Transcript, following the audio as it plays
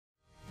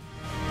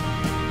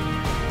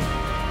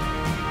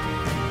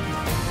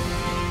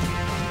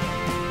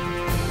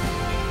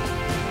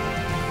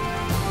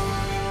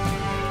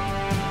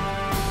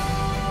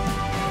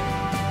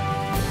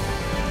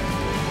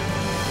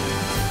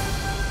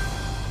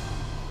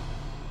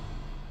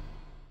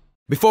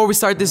Before we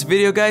start this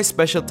video, guys,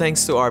 special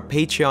thanks to our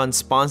Patreon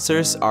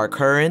sponsors, our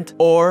current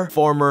or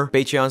former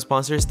Patreon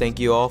sponsors. Thank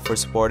you all for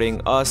supporting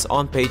us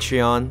on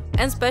Patreon.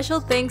 And special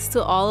thanks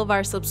to all of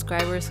our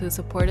subscribers who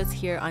support us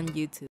here on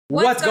YouTube.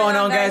 What's going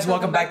on, guys?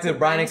 Welcome back to the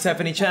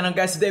BrianxStephanie channel.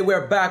 Guys, today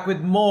we're back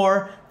with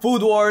more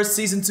Food Wars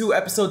Season 2,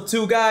 Episode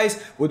 2,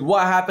 guys. With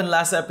what happened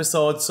last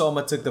episode,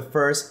 Soma took the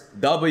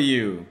first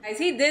W. Guys,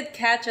 he did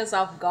catch us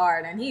off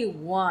guard and he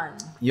won.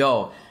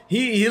 Yo,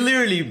 he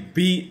literally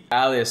beat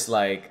Alice,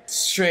 like,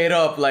 straight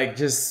up, like,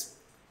 just,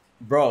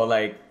 bro,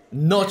 like,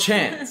 no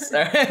chance,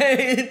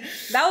 right?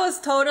 That was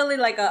totally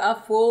like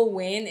a full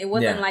win. It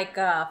wasn't like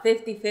a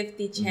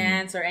 50-50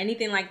 chance or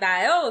anything like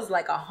that. It was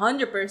like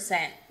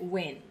 100%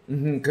 win.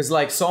 Because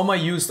like Soma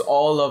used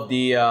all of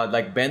the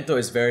like bento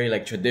is very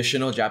like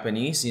traditional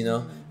Japanese, you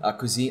know,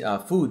 cuisine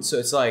food. So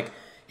it's like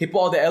he put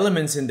all the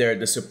elements in there: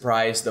 the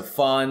surprise, the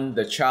fun,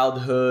 the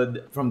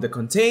childhood, from the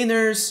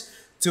containers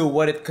to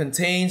what it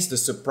contains, the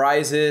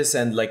surprises,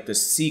 and like the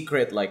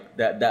secret, like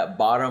that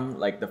bottom,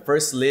 like the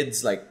first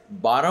lid's like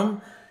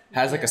bottom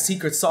has like a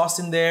secret sauce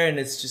in there, and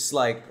it's just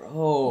like,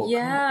 bro,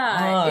 yeah,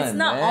 come on, it's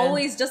not man.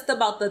 always just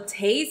about the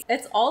taste.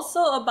 It's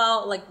also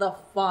about like the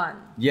fun.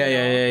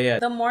 Yeah.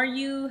 The more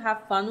you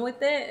have fun with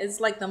it,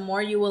 it's like the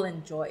more you will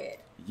enjoy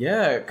it.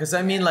 Yeah, because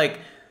I mean, like,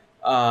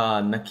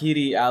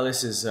 Nakiri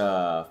Alice's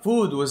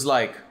food was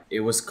like, it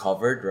was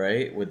covered,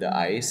 right, with the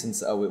ice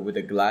and with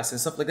the glass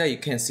and stuff like that. You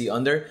can't see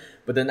under,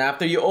 but then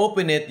after you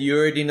open it, you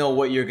already know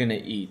what you're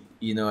gonna eat.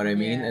 You know what I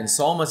mean? Yeah. And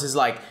Soma's is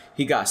like,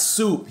 he got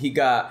soup, he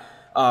got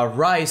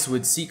rice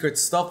with secret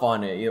stuff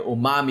on it, you know,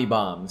 umami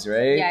bombs,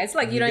 right? Yeah, it's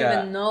like you don't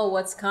even know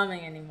what's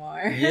coming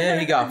anymore. Yeah,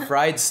 he got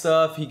fried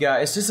stuff.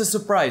 It's just a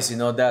surprise, you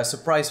know. That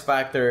surprise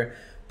factor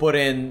put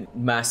in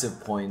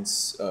massive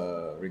points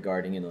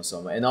regarding, you know,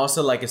 Soma. And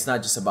also, like, it's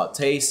not just about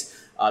taste.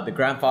 The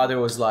grandfather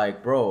was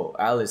like, bro,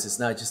 Alice, it's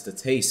not just the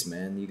taste,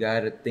 man. You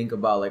gotta think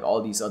about like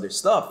all these other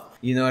stuff.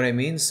 You know what I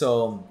mean?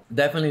 So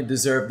definitely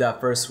deserved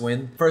that first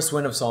win. First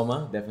win of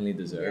Soma, definitely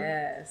deserved.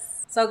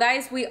 Yes. So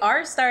guys, we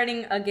are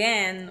starting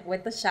again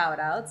with the shout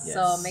outs. Yes.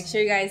 So make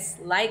sure you guys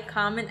like,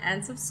 comment,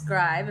 and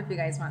subscribe if you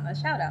guys want a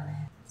shout out.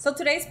 So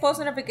today's post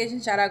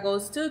notification shout out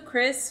goes to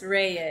Chris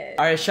Reyes.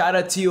 Alright, shout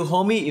out to you,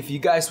 homie. If you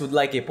guys would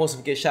like a post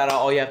notification shout out,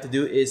 all you have to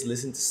do is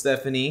listen to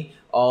Stephanie,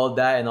 all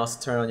that, and also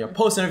turn on your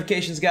post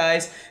notifications,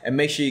 guys. And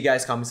make sure you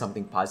guys comment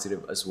something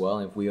positive as well.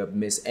 And if we have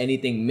missed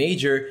anything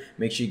major,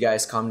 make sure you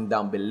guys comment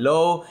down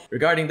below.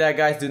 Regarding that,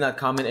 guys, do not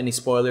comment any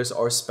spoilers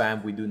or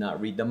spam. We do not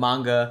read the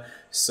manga,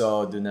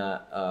 so do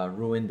not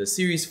ruin the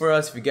series for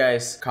us. If you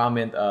guys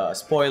comment a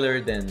spoiler,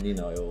 then, you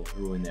know, it'll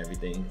ruin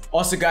everything.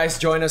 Also, guys,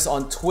 join us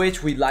on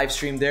Twitch. We live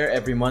stream there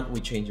every month.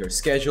 We change our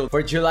schedule.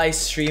 For July's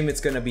stream,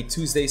 it's gonna be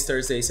Tuesdays,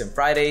 Thursdays, and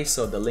Fridays.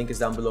 So the link is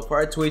down below for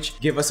our Twitch.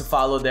 Give us a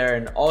follow there,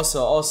 and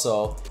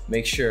also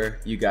make sure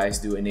you guys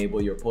do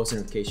enable your post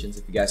notifications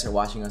if you guys are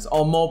watching us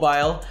on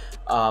mobile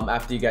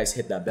after you guys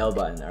hit that bell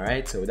button. All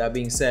right, so with that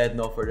being said,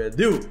 no further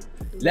ado,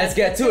 let's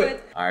get to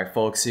it. All right,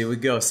 folks, here we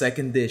go.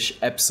 Second dish,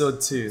 episode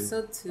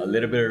 2. A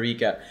little bit of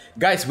recap,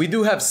 guys. We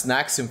do have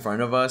snacks in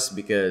front of us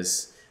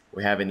because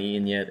we haven't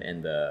eaten yet,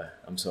 and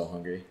I'm so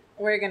hungry.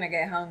 We're gonna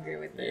get hungry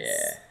with this.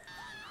 Yeah.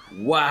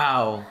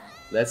 Wow.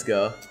 Let's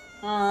go.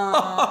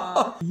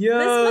 Aww. Yo.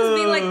 This must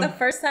be like the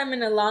first time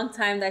in a long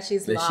time that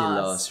she's lost. She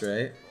lost,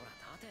 right?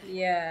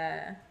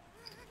 Yeah.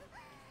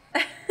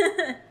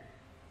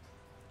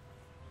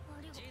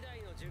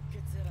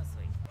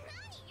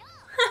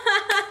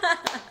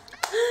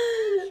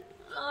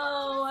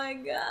 Oh my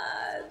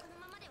god.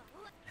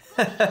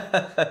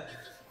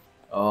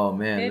 Oh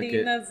man,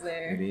 Irina's look at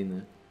there.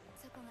 Irina.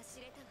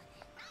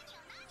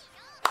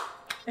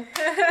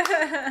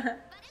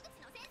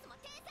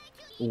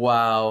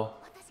 Wow.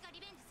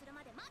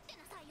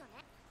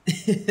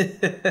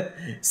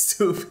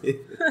 Stupid.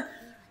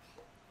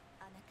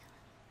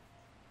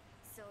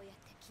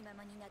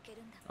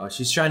 Oh,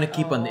 she's trying to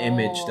keep an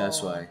image,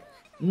 that's why.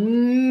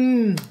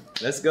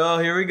 Let's go,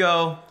 here we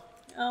go.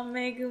 Oh,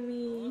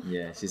 Megumi.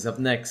 Yeah, she's up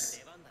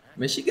next.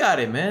 Man, she got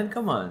it, man.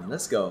 Come on,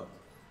 let's go.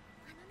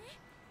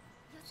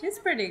 She's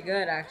pretty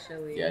good,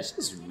 actually. Yeah,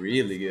 she's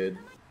really good.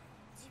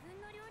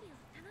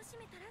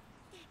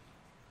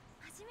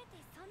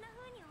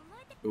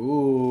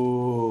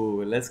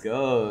 Ooh, let's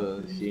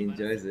go. She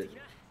enjoys it.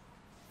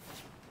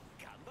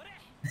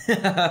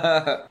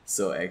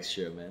 So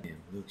extra, man. Damn,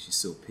 look, she's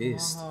so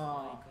pissed.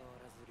 Oh.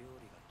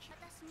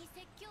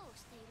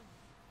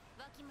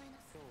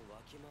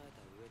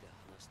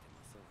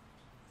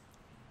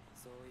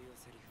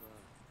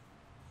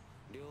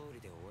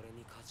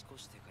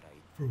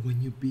 For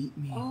when you beat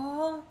me.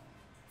 Oh.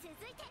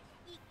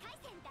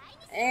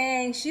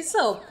 Dang, she's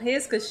so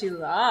pissed because she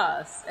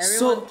lost.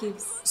 Everyone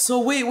keeps...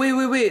 So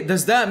wait.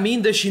 Does that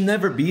mean that she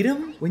never beat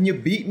him? When you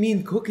beat me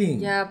in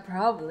cooking? Yeah,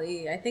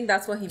 probably. I think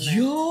that's what he meant.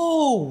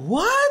 Yo,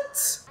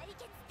 what?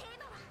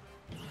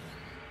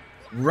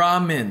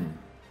 Ramen.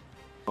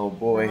 Oh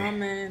boy.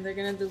 Ramen. They're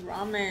gonna do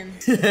ramen.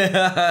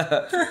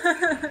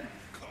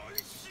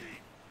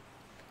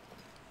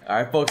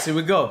 Alright, folks, here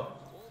we go.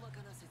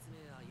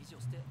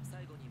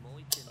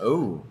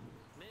 Oh.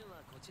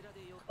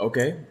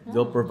 Okay,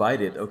 they'll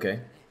provide it. Okay.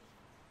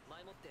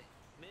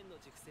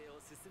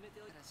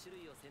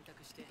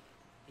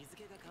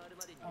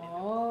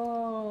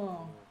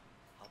 Oh.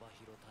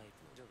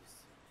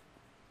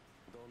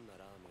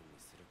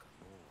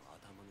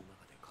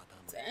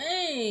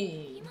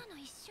 Dang.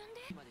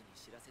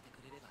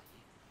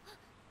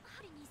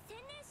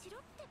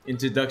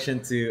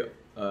 Introduction to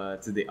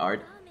the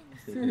art.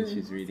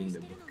 She's reading the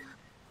book.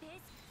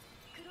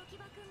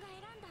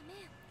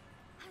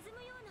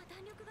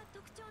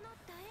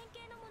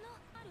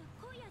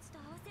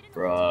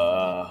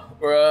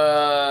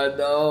 Bruh,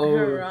 no.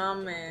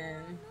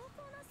 Ramen.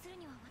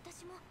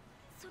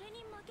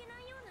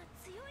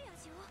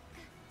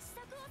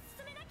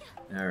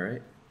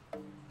 Alright.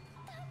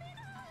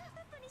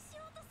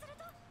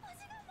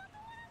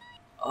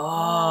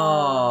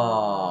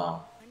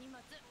 Oh.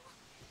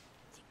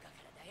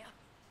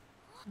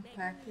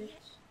 Package.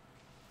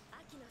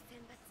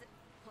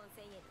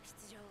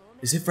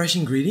 Is it fresh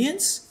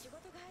ingredients?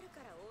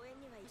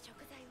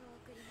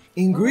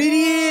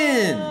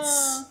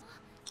 Ingredients!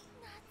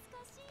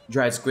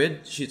 Dried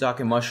squid,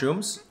 shiitake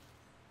mushrooms.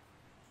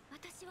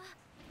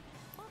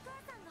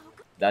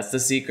 That's the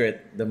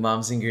secret, the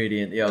mom's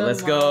ingredient. Yo,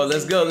 let's go,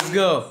 let's go, let's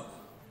go.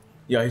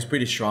 Yo, he's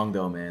pretty strong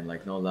though, man,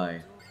 like no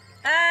lie.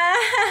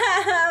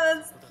 Ah,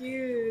 that's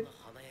cute.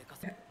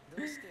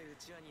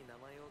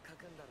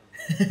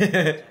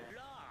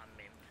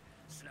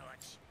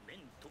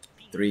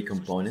 3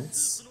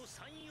 components.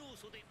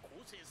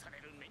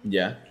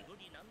 Yeah.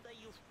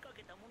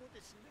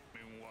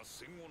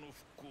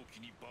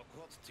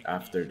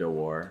 After the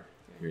war,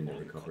 you're in the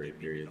recovery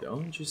period.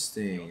 Oh,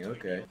 interesting.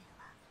 Okay.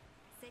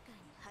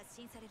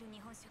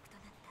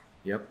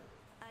 Yep.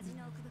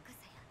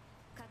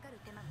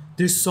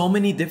 There's so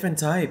many different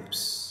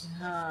types.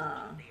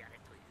 I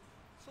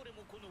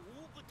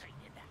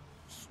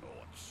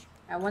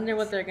wonder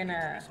what they're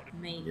gonna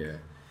make. Yeah.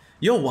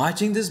 Yo,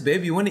 watching this,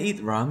 babe, you want to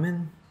eat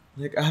ramen?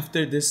 Like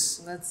after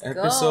this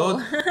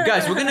episode?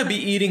 Guys, we're gonna be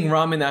eating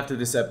ramen after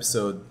this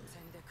episode.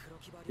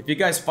 If you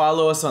guys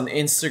follow us on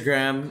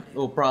Instagram,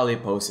 we'll probably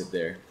post it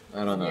there.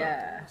 I don't know.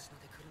 Yeah.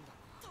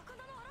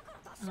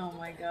 Oh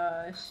my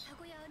gosh.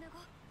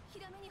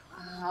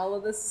 All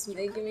of this is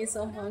making me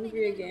so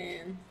hungry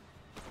again.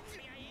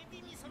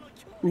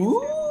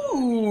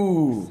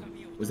 Ooh!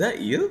 Was that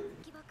you?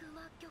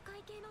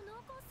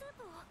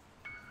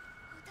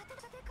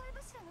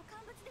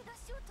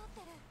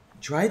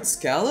 Dried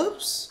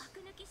scallops?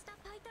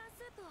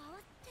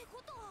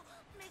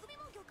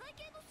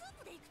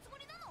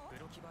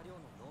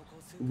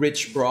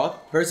 Rich broth.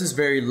 Hers is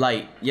very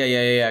light.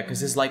 Yeah,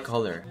 because it's light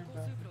color.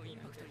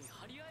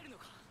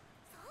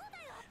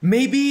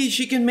 Maybe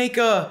she can make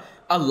a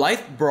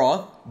light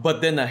broth,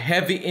 but then a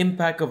heavy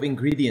impact of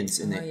ingredients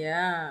in it. Oh,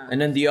 yeah.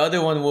 And then the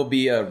other one will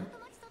be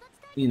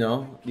you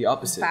know, the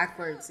opposite.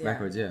 Backwards, yeah.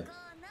 Backwards, yeah.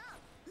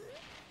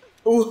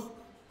 Ooh.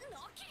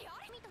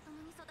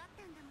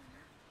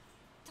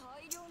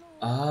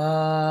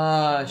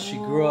 Ah, she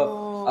grew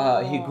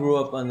up. He grew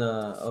up on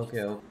a.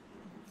 Okay.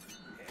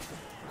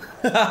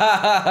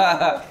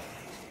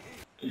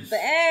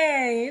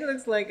 Dang, he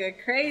looks like a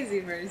crazy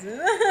person.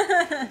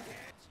 I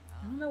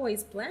don't know what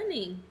he's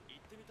planning.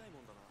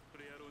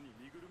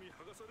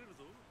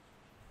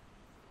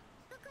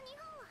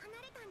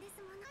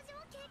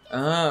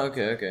 Ah,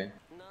 okay.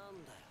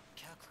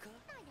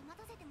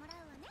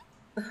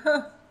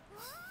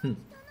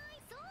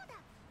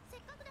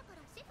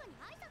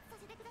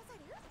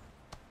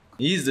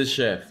 He's the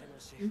chef.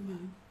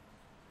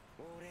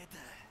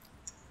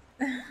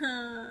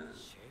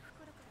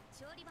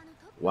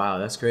 Wow,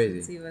 that's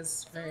crazy. He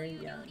was very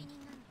young.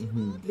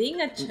 Being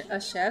a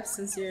chef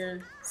since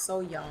you're so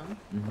young.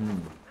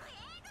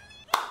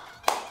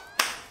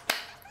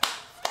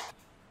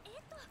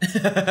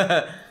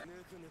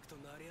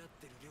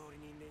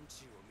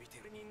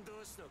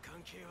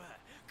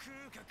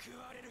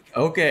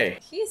 Okay.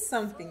 He's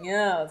something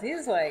else.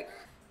 He's like...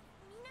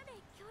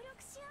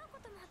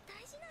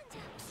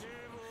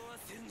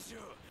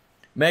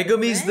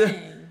 Megumi's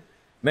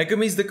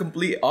the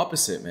complete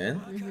opposite,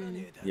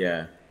 man.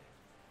 Yeah.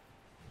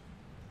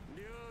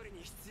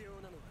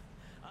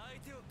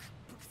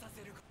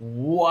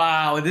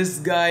 Wow, this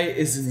guy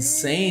is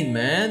insane,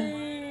 man.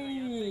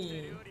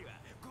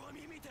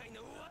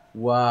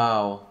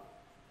 Wow.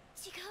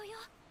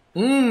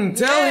 Tell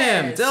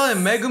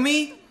him,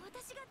 Megumi.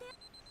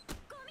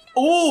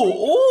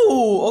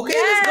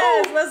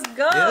 Okay, let's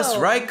go. Yeah, that's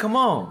right, come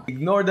on.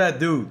 Ignore that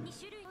dude.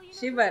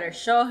 She better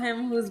show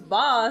him who's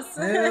boss.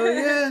 Hell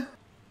yeah.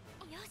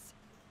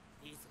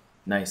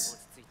 Nice.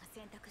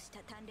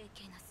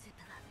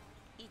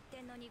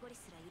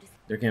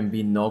 There can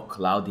be no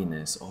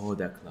cloudiness. Oh,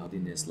 that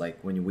cloudiness, like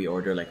when we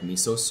order like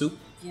miso soup.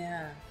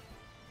 Yeah.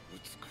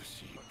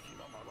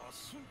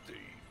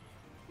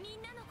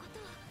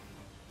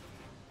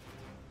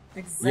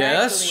 Exactly.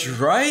 Yeah, that's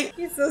right.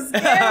 He's so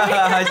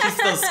scared. She's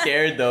still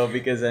scared though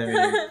because I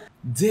mean,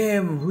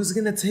 damn, who's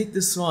gonna take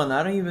this one?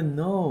 I don't even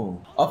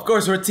know. Of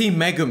course, we're Team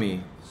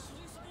Megumi.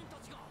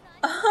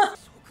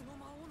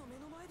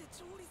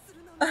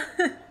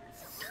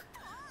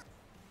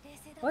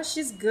 Oh,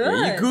 she's good.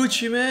 Yeah, you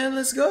Gucci, man.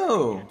 Let's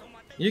go.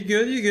 You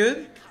good, you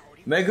good.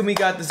 Megumi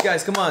got this,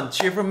 guys. Come on,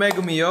 cheer for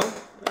Megumi, yo.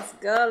 Let's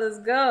go, let's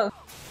go.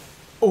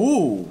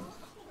 Ooh.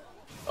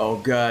 Oh,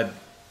 God.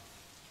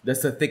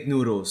 That's the thick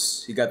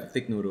noodles. He got the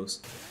thick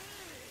noodles.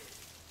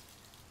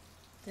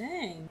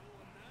 Dang.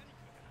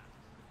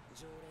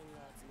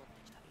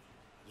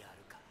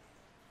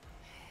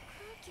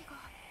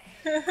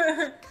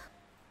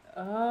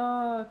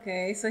 Oh,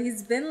 okay. So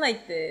he's been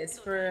like this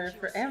for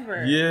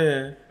forever.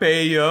 Yeah.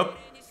 Pay up.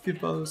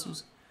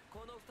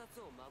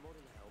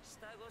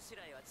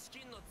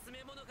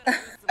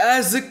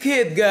 As a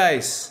kid,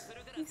 guys.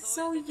 He's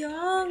so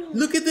young.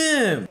 Look at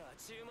him.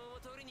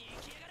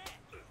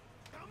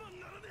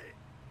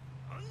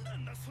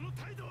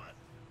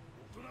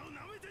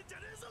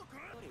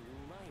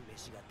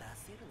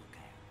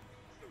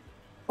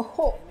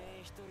 Oh.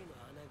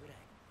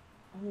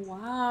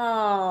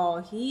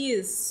 Wow, he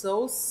is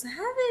so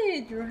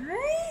savage,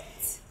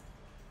 right?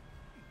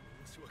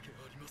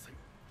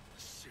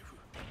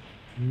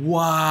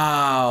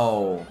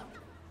 Wow.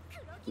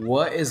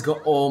 What is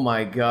oh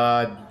my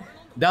God.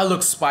 That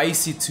looks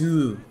spicy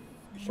too.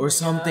 Or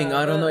something,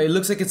 I don't know. It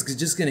looks like it's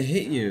just gonna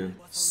hit you.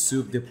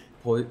 Soup de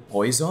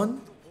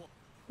poison?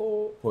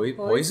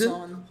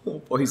 Poison?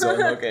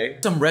 Poison, okay.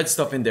 Some red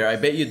stuff in there. I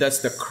bet you that's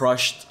the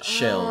crushed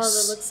shells. Oh,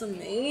 that looks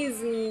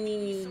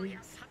amazing.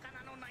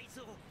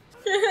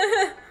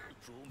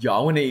 Yo, I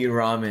wanna eat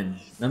ramen.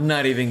 I'm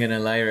not even gonna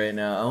lie right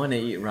now. I wanna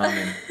eat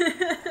ramen.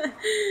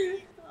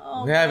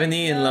 Oh, we haven't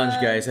eaten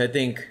lunch, guys. I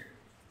think.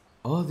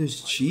 Oh,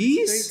 there's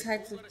cheese? 3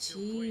 types of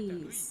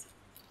cheese.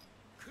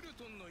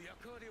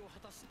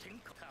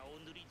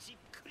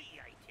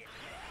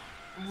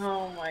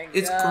 Oh my God.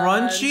 It's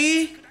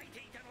crunchy?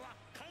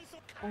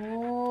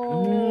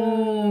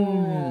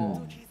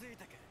 Oh.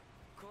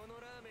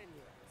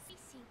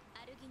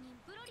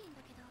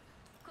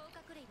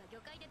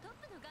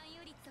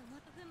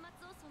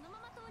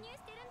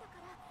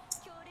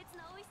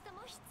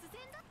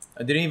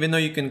 I didn't even know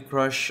you can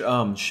crush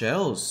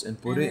shells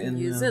and put it in.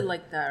 Use it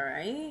like that,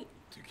 right?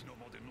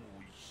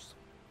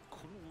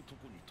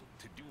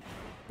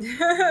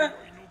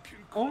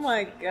 Oh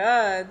my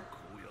God.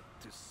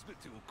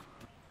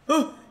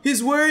 Oh,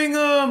 he's wearing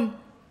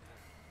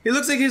he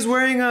looks like he's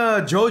wearing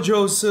a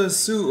JoJo's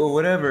suit or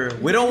whatever.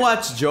 We don't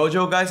watch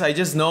JoJo, guys. I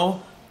just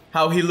know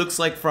how he looks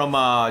like from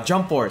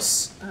Jump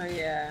Force. Oh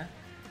yeah.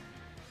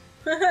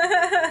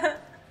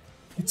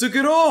 He took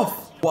it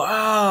off.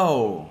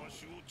 Wow.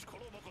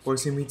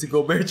 Forcing me to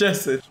go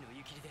bare-chested.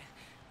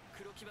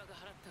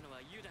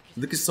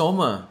 Look at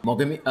Soma.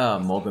 Megumi.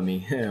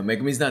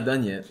 Megumi's not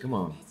done yet. Come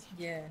on.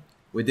 Yeah.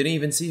 We didn't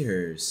even see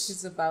hers.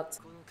 She's about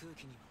to.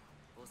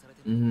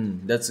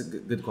 That's a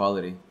good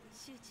quality.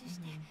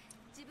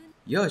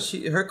 Yo,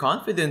 her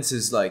confidence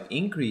is like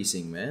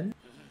increasing, man.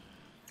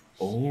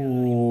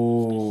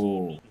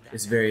 Oh,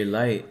 it's very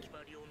light.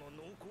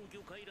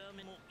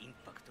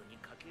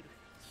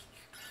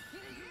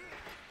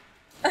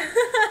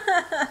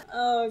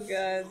 Oh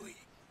God.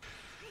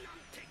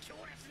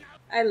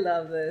 I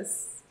love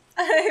this.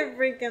 I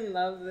freaking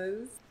love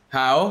this.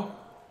 How?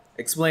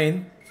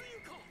 Explain.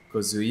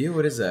 Kozuyu?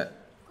 What is that?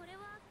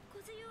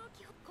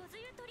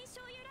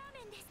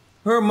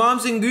 Her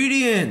mom's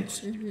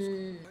ingredient.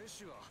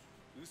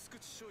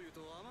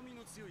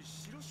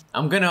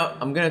 I'm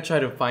gonna try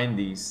to find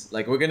these.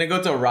 Like we're gonna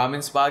go to a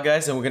ramen spot,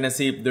 guys, and we're gonna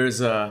see if there's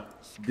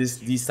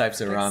these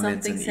types of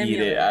ramens and eat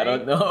it. Right? I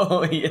don't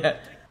know. Yeah.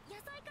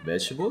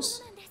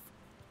 Vegetables?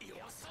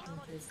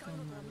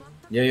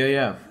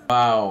 Yeah.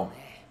 Wow.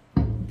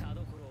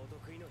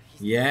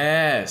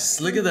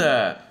 Yes, look at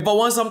that. If I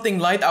want something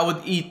light, I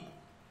would eat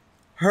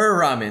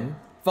her ramen.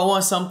 If I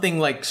want something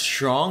like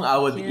strong, I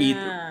would eat,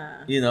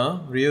 you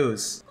know,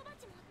 Ryu's.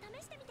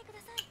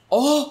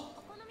 Oh!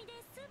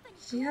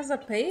 She has a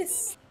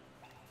pace.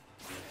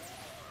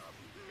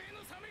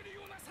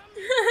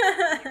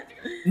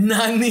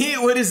 Nani?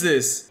 What is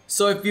this?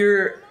 So if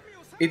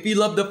you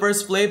love the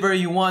first flavor,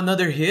 you want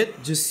another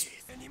hit, just...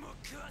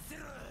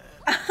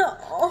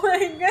 Oh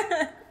my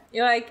God.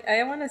 Yo,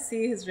 I want to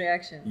see his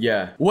reaction.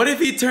 Yeah. What if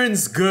he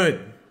turns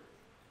good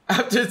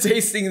after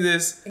tasting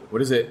this?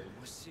 What is it?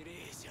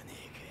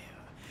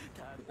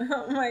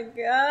 Oh my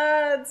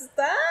God!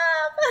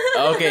 Stop.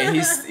 Okay,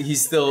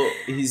 he's still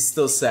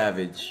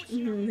savage.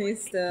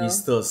 He's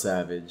still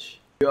savage.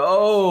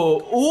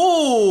 Yo,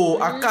 ooh,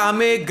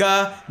 Akame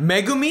ga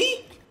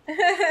Megumi?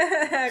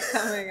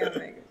 Akame ga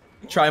Megumi.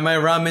 Try my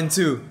ramen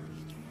too.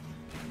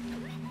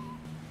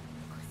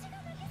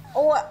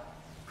 What?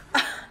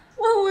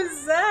 What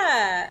was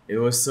that? It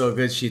was so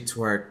good she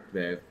twerked,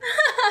 babe.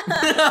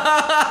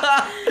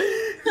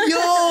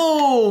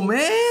 Yo,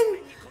 man!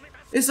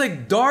 It's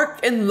like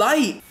dark and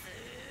light.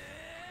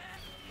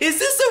 Is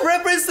this a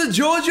reference to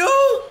JoJo?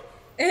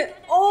 They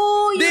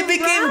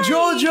became right.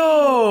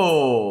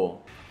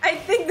 JoJo! I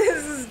think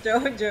this is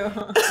JoJo.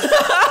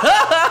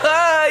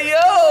 Yo!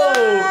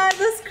 Ah,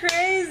 that's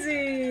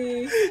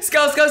crazy.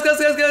 Scout, shrimp.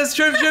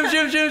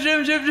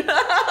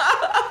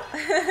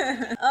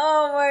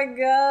 Oh my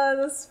god,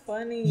 that's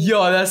funny.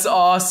 Yo, that's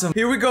awesome.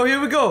 Here we go, here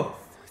we go.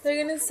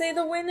 They're gonna say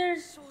the winner.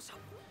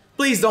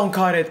 Please don't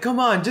cut it. Come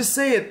on, just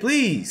say it,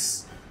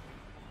 please.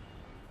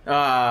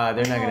 Ah,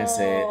 they're not gonna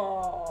say it.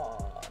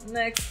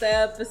 Next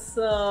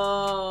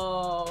episode.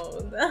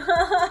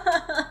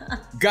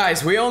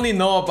 Guys, we only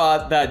know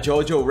about that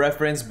JoJo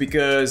reference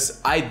because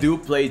I do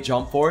play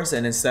Jump Force,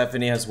 and then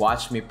Stephanie has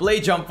watched me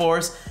play Jump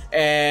Force,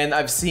 and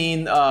I've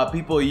seen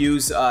people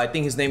use, I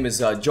think his name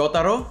is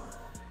Jotaro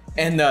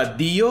and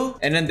Dio,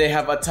 and then they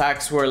have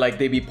attacks where like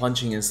they be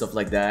punching and stuff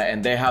like that,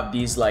 and they have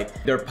these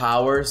like their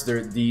powers,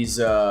 they're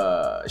these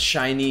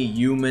shiny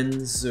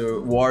humans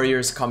or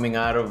warriors coming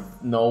out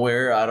of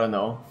nowhere. I don't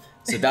know.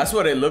 So that's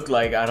what it looked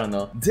like. I don't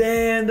know.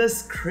 Damn,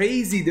 that's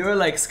crazy. They were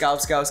like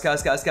scout. Yeah, Shrimp.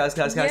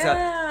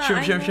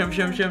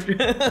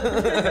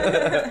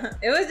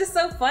 It was just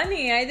so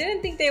funny. I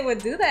didn't think they would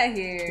do that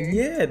here.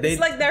 Yeah, it's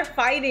like they're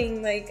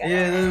fighting. Like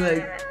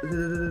they're like,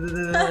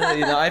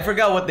 you know, I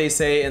forgot what they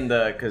say in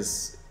the,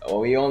 cause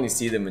we only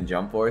see them in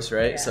Jump Force,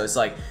 right? Yeah. So it's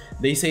like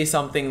they say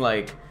something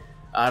like,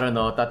 I don't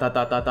know, ta ta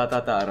ta ta ta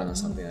ta ta. I don't know,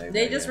 something like that.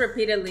 They just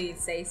repeatedly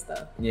say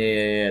stuff.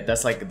 Yeah.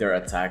 That's like their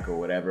attack or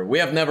whatever. We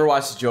have never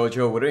watched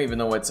JoJo. We don't even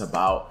know what it's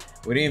about.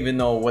 We don't even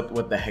know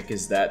what the heck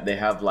is that. They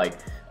have like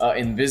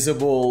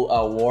invisible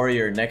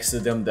warrior next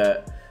to them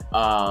that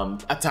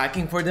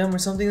attacking for them or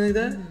something like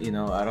that. You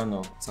know, I don't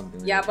know, something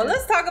like that. But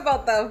let's talk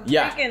about the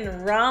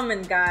freaking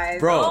ramen, guys.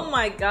 Bro. Oh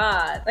my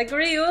god. Like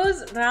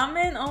Ryu's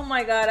ramen, oh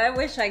my god. I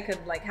wish I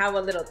could like have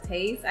a little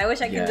taste. I wish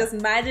I could just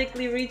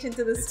magically reach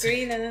into the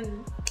screen and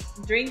then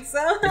drink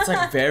some. It's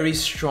like very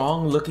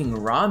strong looking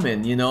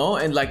ramen, you know?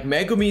 And like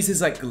Megumi's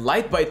is like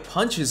light bite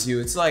punches you.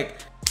 It's like,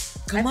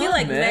 come I feel on,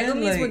 like man.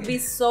 Megumi's would be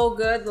so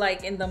good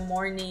like in the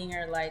morning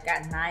or like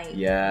at night.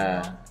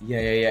 Yeah. You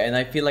know? Yeah. And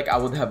I feel like I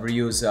would have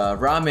Ryu's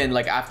ramen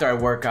like after I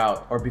work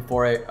out or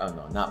before I, oh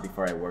no, not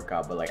before I work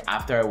out, but like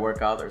after I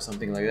work out or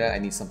something like that. I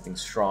need something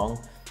strong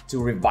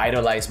to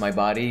revitalize my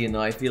body, you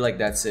know? I feel like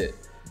that's it.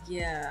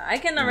 Yeah, I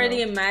can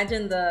already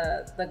imagine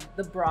the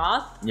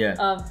broth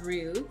of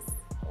Ryu's.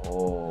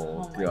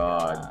 Oh my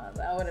god.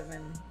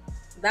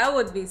 That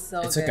would be so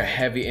It's good. like a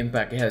heavy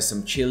impact. It has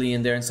some chili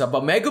in there and stuff.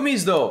 But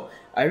Megumi's though,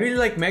 I really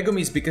like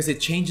Megumi's because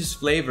it changes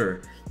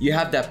flavor. You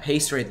have that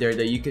paste right there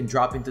that you can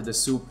drop into the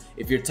soup.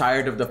 If you're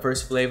tired of the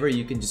first flavor,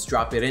 you can just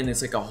drop it in.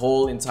 It's like a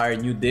whole entire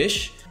new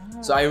dish.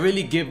 So I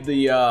really give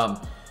the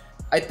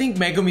I think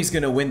Megumi's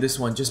gonna win this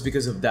one just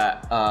because of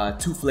that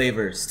 2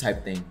 flavors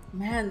type thing.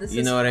 Man, this is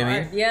you know what I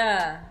mean?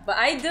 Yeah, but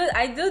I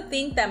do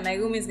think that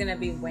Megumi's gonna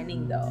be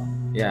winning though.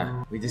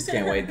 Yeah, we just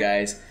can't wait,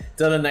 guys.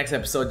 Till the next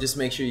episode, just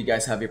make sure you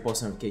guys have your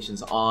post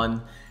notifications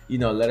on. You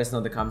know, let us know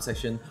in the comment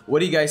section. What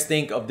do you guys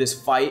think of this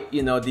fight?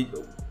 You know,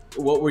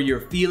 what were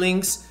your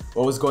feelings?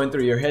 What was going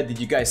through your head? Did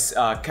you guys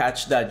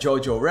catch that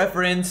JoJo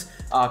reference?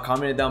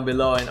 Comment it down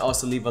below, and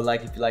also leave a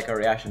like if you like our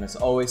reaction. As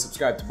always,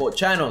 subscribe to both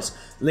channels.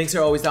 Links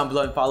are always down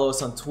below, and follow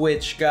us on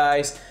Twitch,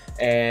 guys.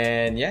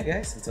 And yeah,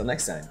 guys, until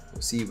next time,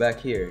 we'll see you back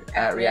here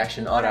at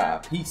Reaction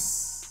Aura.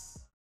 Peace.